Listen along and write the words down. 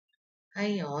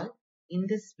Hi all, in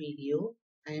this video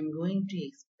I am going to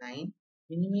explain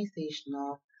minimization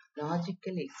of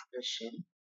logical expression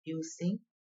using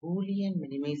Boolean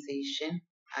minimization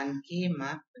and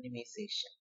K-map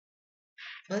minimization.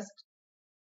 First,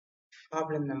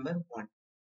 problem number 1.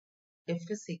 F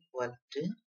is equal to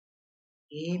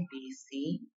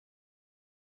ABC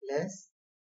plus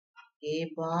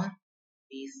A bar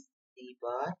BC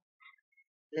bar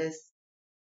plus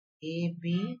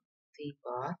AB C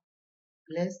bar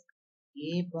plus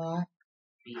A bar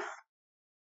BC.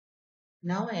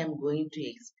 Now I am going to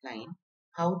explain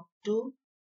how to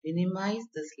minimize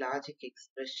this logic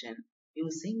expression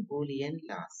using Boolean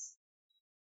laws.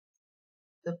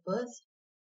 The first,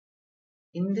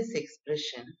 in this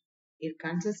expression, it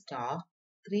consists of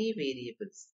three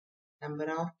variables.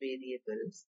 Number of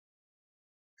variables,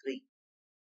 3.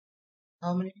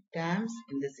 How many terms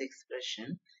in this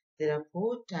expression? There are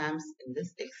 4 terms in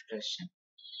this expression.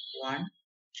 1,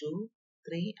 2,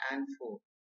 3 and 4.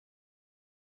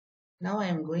 Now I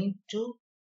am going to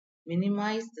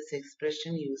minimize this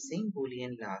expression using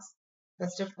Boolean laws.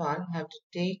 First of all, I have to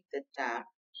take the term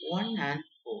 1 and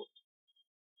 4.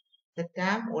 The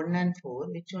term 1 and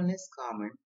 4, which one is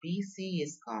common? BC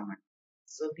is common.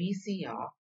 So BC of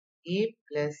A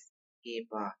plus A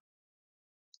bar.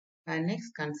 And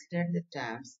next consider the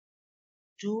terms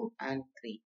 2 and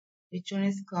 3. Which one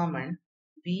is common?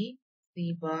 B,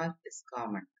 C bar is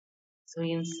common. So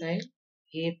inside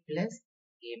A plus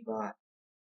A bar.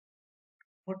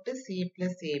 What is A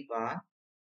plus A bar?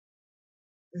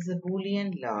 This is a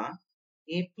Boolean law.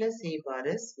 A plus A bar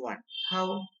is 1.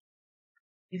 How?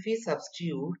 If we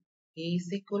substitute A is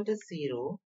equal to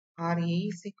 0 or A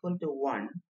is equal to 1,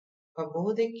 for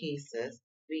both the cases,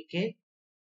 we get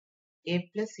A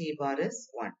plus A bar is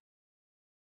 1.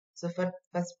 So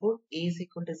first put A is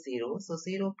equal to 0. So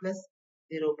 0 plus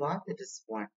 0 bar, that is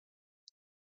 1.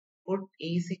 Put A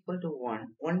is equal to 1.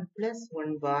 1 plus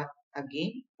 1 bar,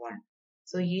 again 1.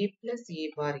 So A plus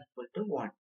A bar equal to 1.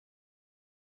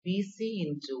 BC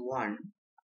into 1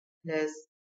 plus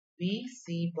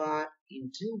BC bar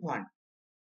into 1.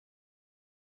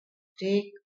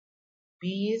 Take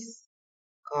B is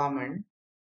common.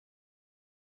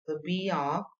 So B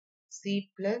of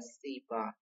C plus C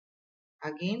bar.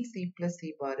 Again C plus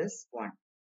C bar is 1.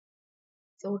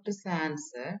 So what is the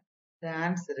answer? The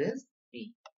answer is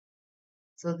B.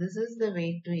 So this is the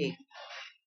way to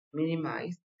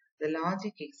minimize the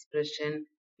logic expression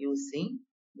using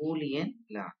Boolean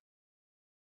law.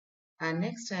 And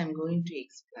next I am going to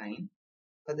explain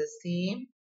for the same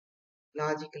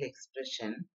logical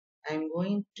expression I am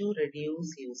going to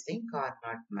reduce using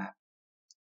coordinate map.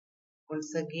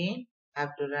 Once again I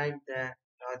have to write the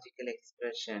logical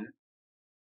expression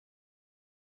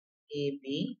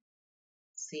AB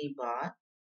C bar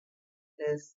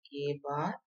plus A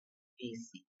bar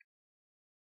BC.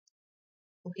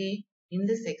 Okay, in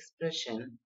this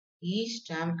expression, each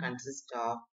term consists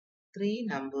of 3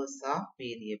 numbers of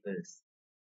variables.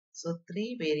 So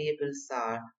 3 variables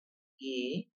are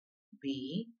A,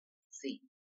 B, C.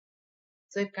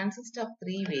 So it consists of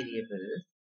 3 variables.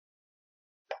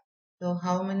 So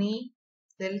how many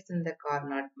cells in the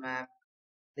coordinate map?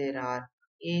 There are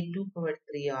A to power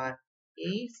 3 or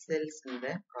 8 cells in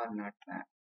the coordinate map.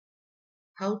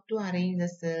 How to arrange the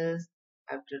cells?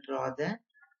 I have to draw the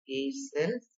 8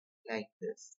 cells like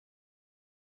this.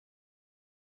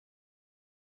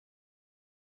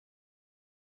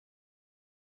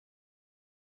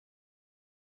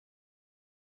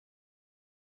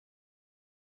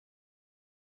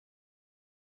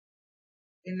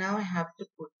 Okay, now I have to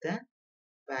put the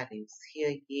values.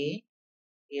 Here A,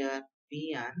 here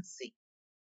B and C.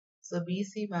 So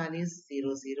BC values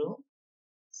 0, 0,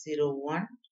 0, 1,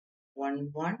 1,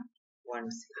 1,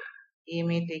 1, 0. A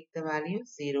may take the value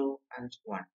 0 and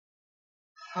 1.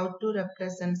 How to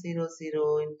represent 0,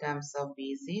 0 in terms of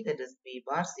BC? That is B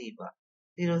bar, C bar.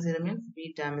 0, 0 means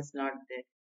B term is not there.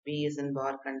 B is in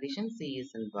bar condition, C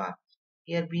is in bar.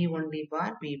 Here B only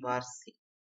bar, B bar, C.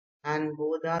 And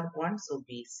both are 1, so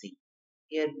BC.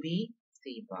 Here B,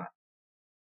 C bar.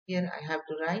 Here I have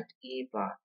to write A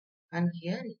bar. And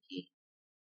here A.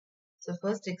 So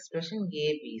first expression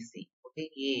A, B, C. Okay,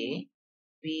 A,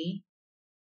 B,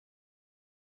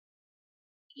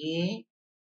 A,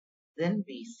 then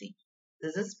B, C.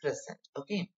 This is present.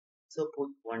 Okay, so put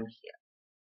 1 here.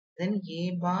 Then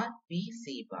A bar, B,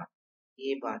 C bar.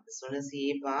 A bar, this one is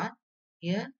A bar.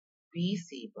 Here B,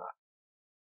 C bar.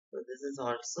 So this is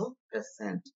also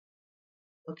present.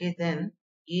 Okay, then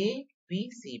A,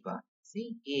 B, C bar.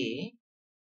 See A,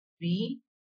 B,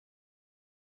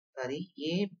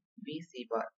 A, B, C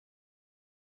bar.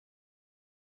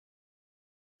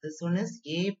 This one is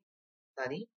A,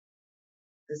 sorry,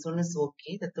 this one is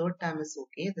okay. The third term is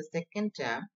okay. The second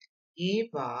term, A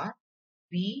bar,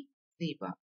 B, C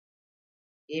bar.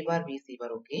 A bar, B, C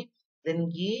bar, okay. Then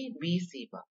A, B, C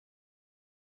bar.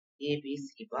 A, B,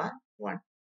 C bar, 1.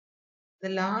 The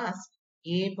last,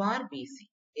 A bar, B, C.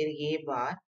 Here A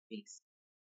bar, B, C.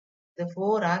 The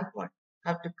 4 are 1.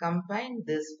 Have to combine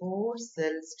these 4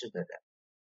 cells together.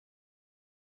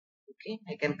 Okay,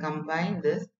 I can combine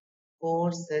this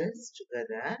 4 cells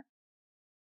together.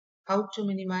 How to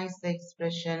minimize the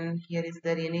expression? Here is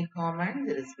there any common?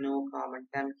 There is no common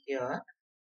term here.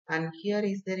 And here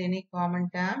is there any common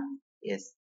term?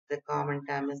 Yes, the common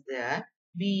term is there.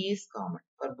 B is common.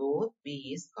 For both,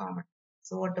 B is common.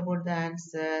 So what about the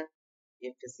answer?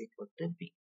 F is equal to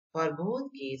B. For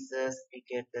both cases, we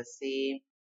get the same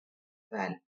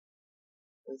value.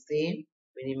 The same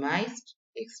minimized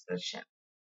expression.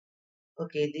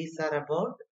 Okay, these are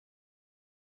about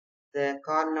the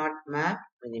Carnot map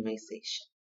minimization.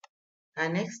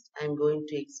 And next, I am going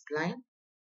to explain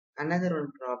another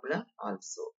one problem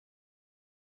also.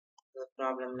 The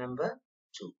problem number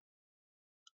 2.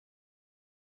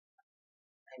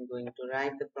 I am going to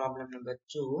write the problem number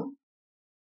 2.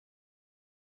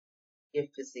 F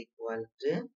is equal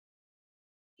to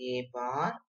A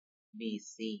bar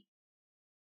BC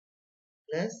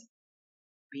plus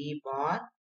B bar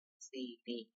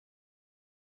CD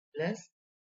plus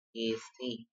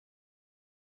AC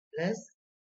plus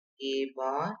A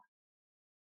bar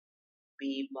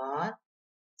B bar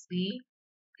C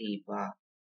D bar.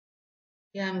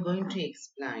 Here I am going to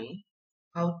explain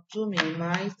how to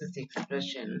minimize this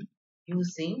expression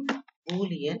using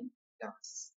Boolean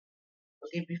laws.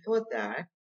 Okay, before that,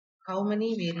 how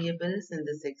many variables in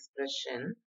this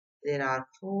expression? There are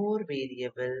 4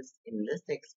 variables in this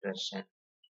expression.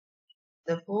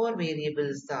 The 4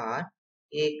 variables are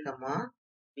A,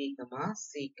 B,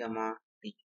 C,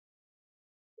 D.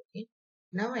 Okay.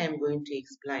 Now I am going to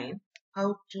explain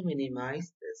how to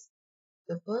minimize this.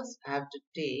 So first I have to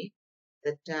take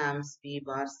the terms B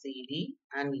bar CD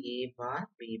and A bar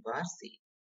B bar C.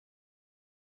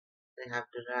 I have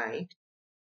to write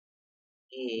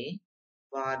A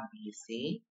bar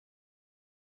BC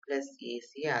plus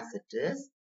AC as it is,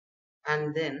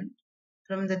 and then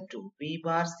from the 2 B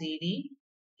bar CD,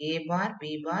 A bar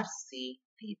B bar C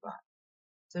D bar.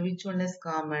 So which one is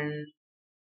common?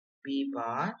 B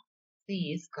bar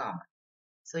C is common.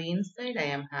 So inside I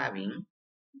am having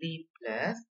B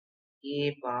plus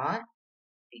A bar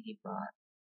D bar.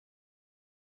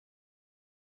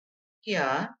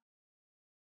 Here,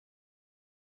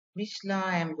 which law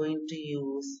I am going to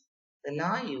use? The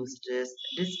law used is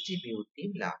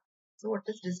distributive law. So what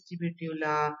is distributive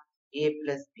law? A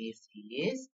plus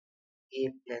BC is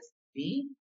A plus B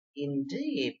into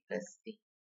A plus C.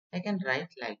 I can write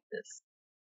like this.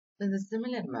 So in the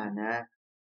similar manner,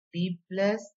 B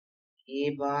plus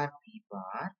A bar B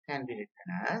bar can be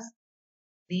written as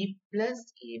D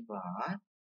plus A bar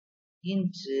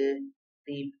into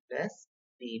D plus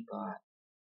B bar.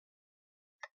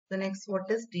 So next, what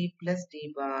is D plus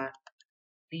D bar?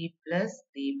 D plus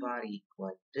D bar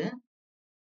equal to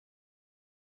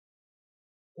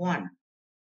 1.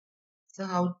 So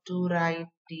how to write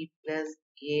D plus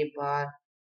A bar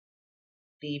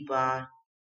D bar?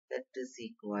 That is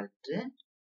equal to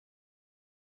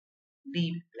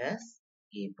D plus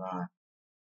A bar.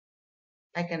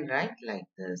 I can write like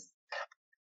this.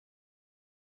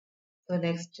 So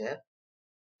next step,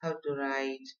 how to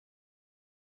write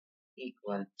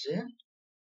equal to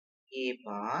A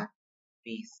bar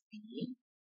BC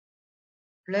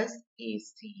plus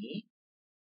AC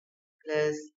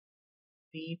plus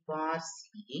B bar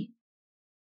C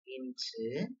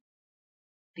into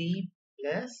D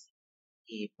plus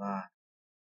A bar.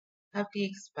 Have to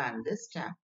expand this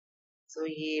term. So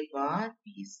A bar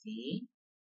BC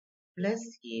plus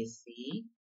AC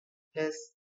plus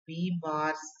B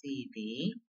bar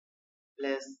CD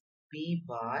plus B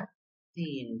bar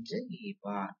C into A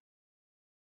bar.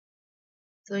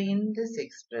 So in this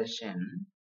expression,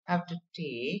 have to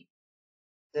take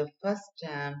the first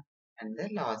term and the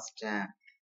last term.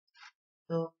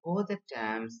 So both the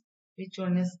terms, which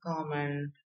one is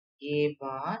common? A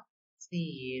bar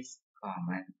C is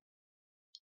common.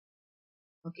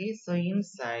 Okay, so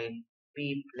inside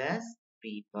B plus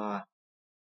B bar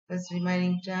plus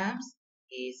remaining terms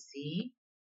AC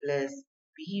plus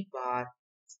B bar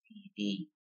CD.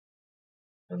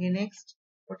 Okay, next,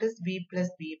 what is B plus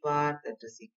B bar? That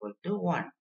is equal to 1.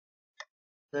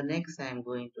 So next I am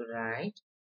going to write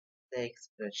the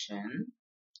expression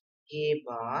A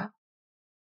bar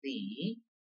C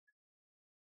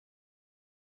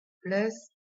plus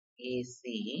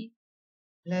AC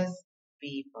plus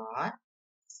B bar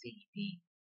CD.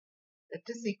 That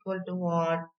is equal to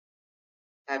what?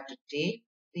 Have to take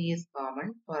C is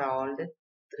common for all the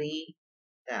three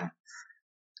terms.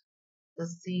 So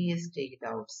C is taken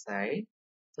outside.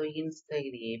 So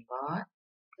inside A bar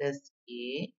plus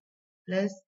A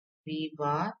plus B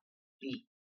bar B.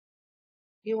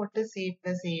 Okay, what is A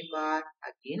plus A bar?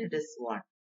 Again it is 1.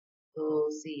 So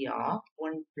C of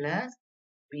 1 plus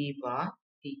B bar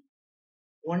B.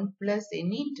 1 plus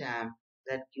any term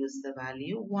that gives the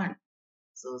value 1.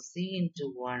 So C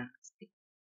into 1 C.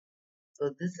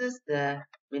 So this is the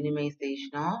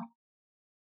minimization of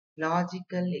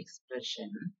logical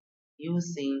expression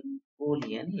using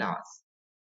Boolean laws.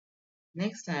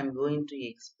 Next I am going to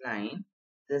explain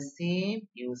the same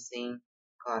using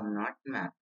coordinate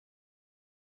map.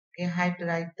 Okay, I have to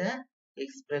write the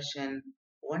expression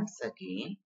once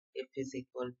again. F is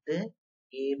equal to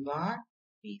A bar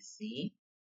BC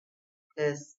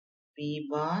plus B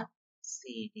bar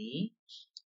CD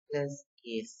plus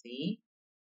AC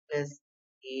plus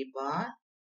A bar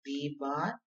B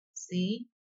bar C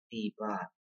D bar.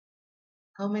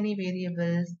 How many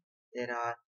variables? There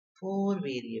are 4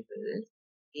 variables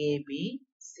A, B,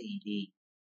 C, D.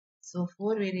 So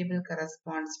 4 variable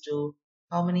corresponds to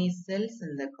how many cells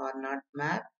in the coordinate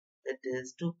map? That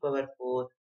is 2 power 4,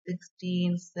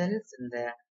 16 cells in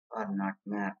the coordinate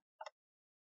map.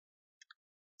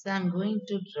 So I am going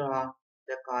to draw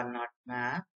the coordinate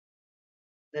map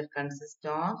that consists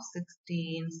of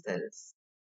 16 cells.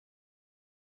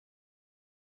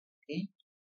 Okay.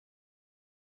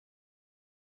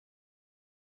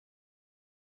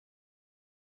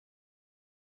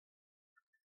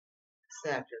 So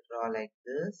I have to draw like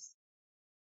this.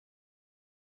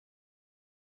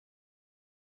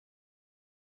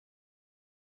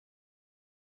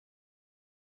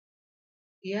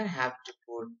 Here I have to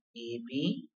put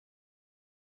AB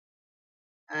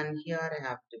and here I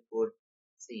have to put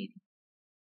CD.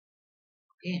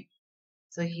 Okay.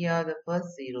 So here the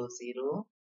first 0, 0,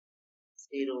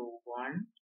 0, 1,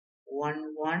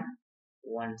 1, 1,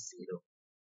 1, 0.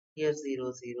 Here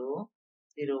 0, 0,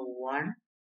 0, 1,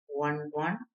 1,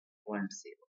 1, 1,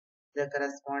 0. The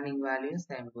corresponding values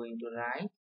I am going to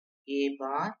write A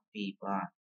bar, B bar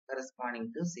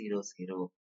corresponding to 0,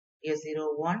 0. Here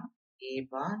 0, 1, A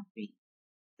bar, B.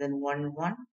 Then 1,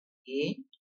 1, A,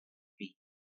 B.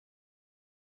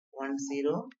 1,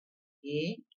 0,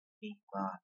 A, B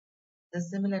bar. The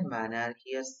similar manner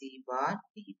here C bar,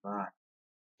 D bar.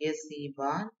 Here C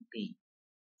bar, D.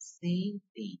 C,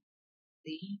 D.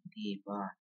 C, D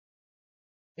bar.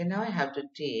 Okay, now I have to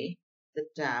take the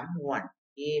term 1,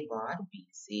 A bar, B,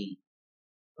 C.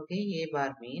 Okay, A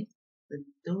bar means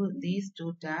these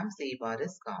two terms A bar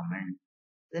is common.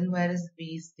 Then where is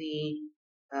B, C?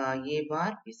 A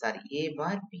bar, B, sorry, A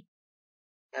bar, B.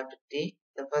 You have to take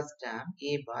the first term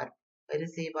A bar. Where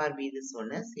is A bar, B? This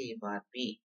one is A bar,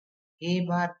 B. A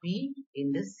bar, B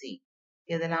in the C.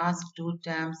 Okay, the last two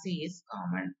terms C is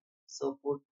common. So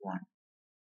put 1.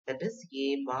 That is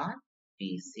A bar,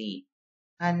 B, C.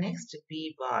 And next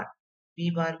B bar.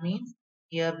 B bar means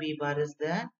here B bar is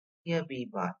there, here B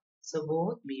bar. So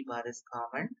both B bar is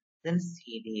common. Then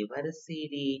CD. Where is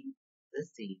CD? The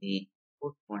CD.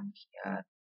 Put 1 here.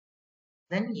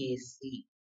 Then AC.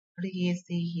 Put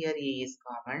AC here. A is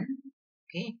common.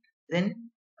 Okay.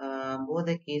 Then both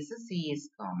the cases C is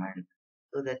common.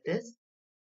 So that is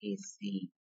AC.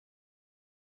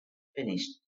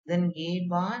 Finished. Then A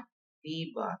bar,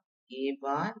 B bar. A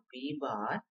bar, B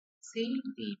bar, C,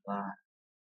 D bar.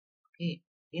 Okay.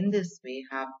 In this way,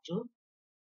 have to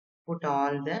put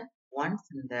all the ones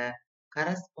in the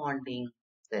corresponding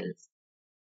cells.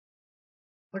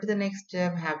 What is the next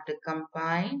step? Have to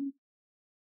combine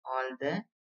all the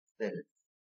cells.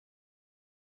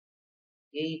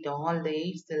 All the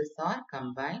 8 cells are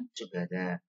combined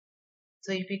together.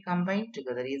 So if we combine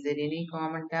together, is there any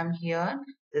common term here?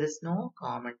 There is no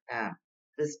common term.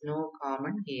 There is no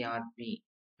common A or B.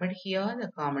 But here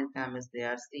the common term is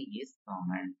there. C is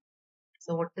common.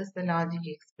 So what is the logic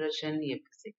expression? F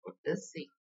is equal to C.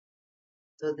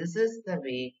 So this is the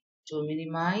way to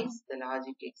minimize the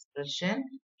logic expression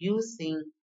using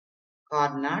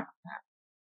coordinate map.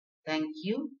 Thank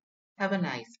you. Have a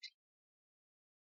nice day.